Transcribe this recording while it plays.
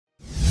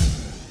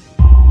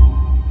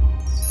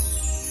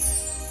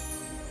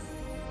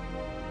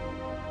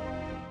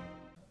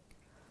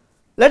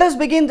Let us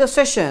begin the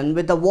session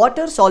with the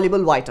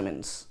water-soluble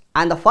vitamins,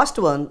 and the first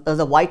one is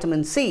the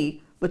vitamin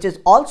C, which is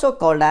also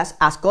called as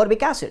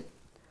ascorbic acid.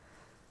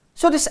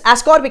 So this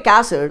ascorbic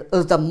acid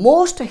is the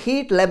most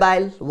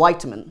heat-labile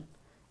vitamin,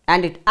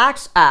 and it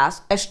acts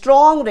as a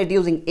strong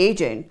reducing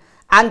agent,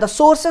 and the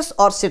sources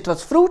are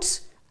citrus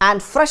fruits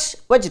and fresh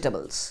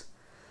vegetables.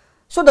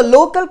 So the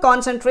local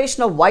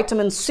concentration of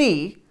vitamin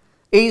C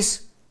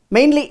is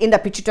mainly in the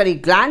pituitary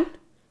gland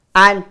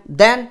and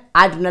then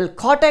adrenal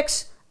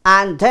cortex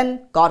and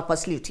then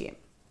corpus luteum.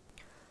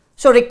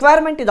 So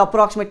requirement is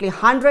approximately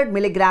 100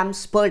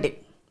 milligrams per day.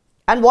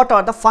 And what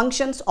are the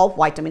functions of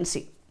vitamin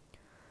C?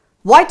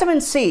 Vitamin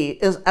C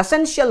is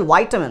essential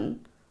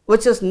vitamin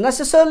which is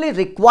necessarily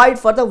required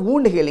for the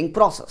wound healing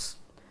process.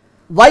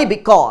 Why?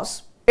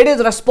 Because it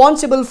is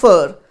responsible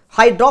for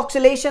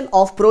hydroxylation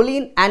of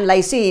proline and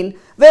lysine,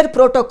 where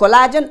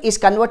protocollagen is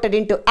converted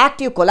into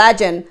active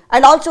collagen,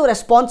 and also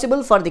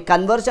responsible for the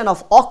conversion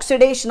of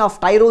oxidation of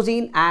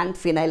tyrosine and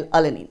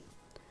phenylalanine.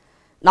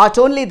 Not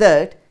only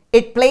that,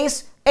 it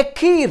plays a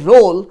key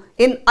role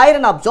in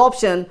iron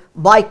absorption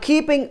by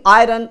keeping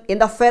iron in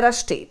the ferrous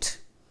state.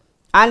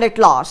 And at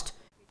last,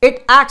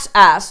 it acts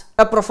as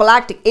a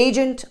prophylactic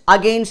agent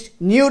against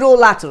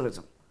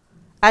neurolateralism.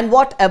 And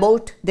what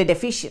about the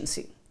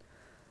deficiency?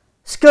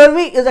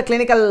 Scurvy is a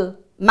clinical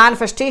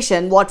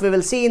manifestation what we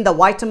will see in the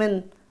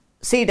vitamin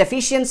C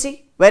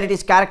deficiency, where it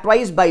is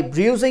characterized by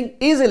bruising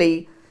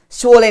easily,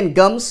 swollen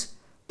gums,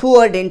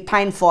 poor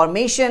dentine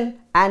formation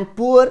and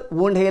poor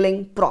wound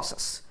healing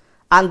process.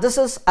 And this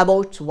is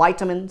about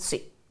vitamin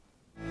C.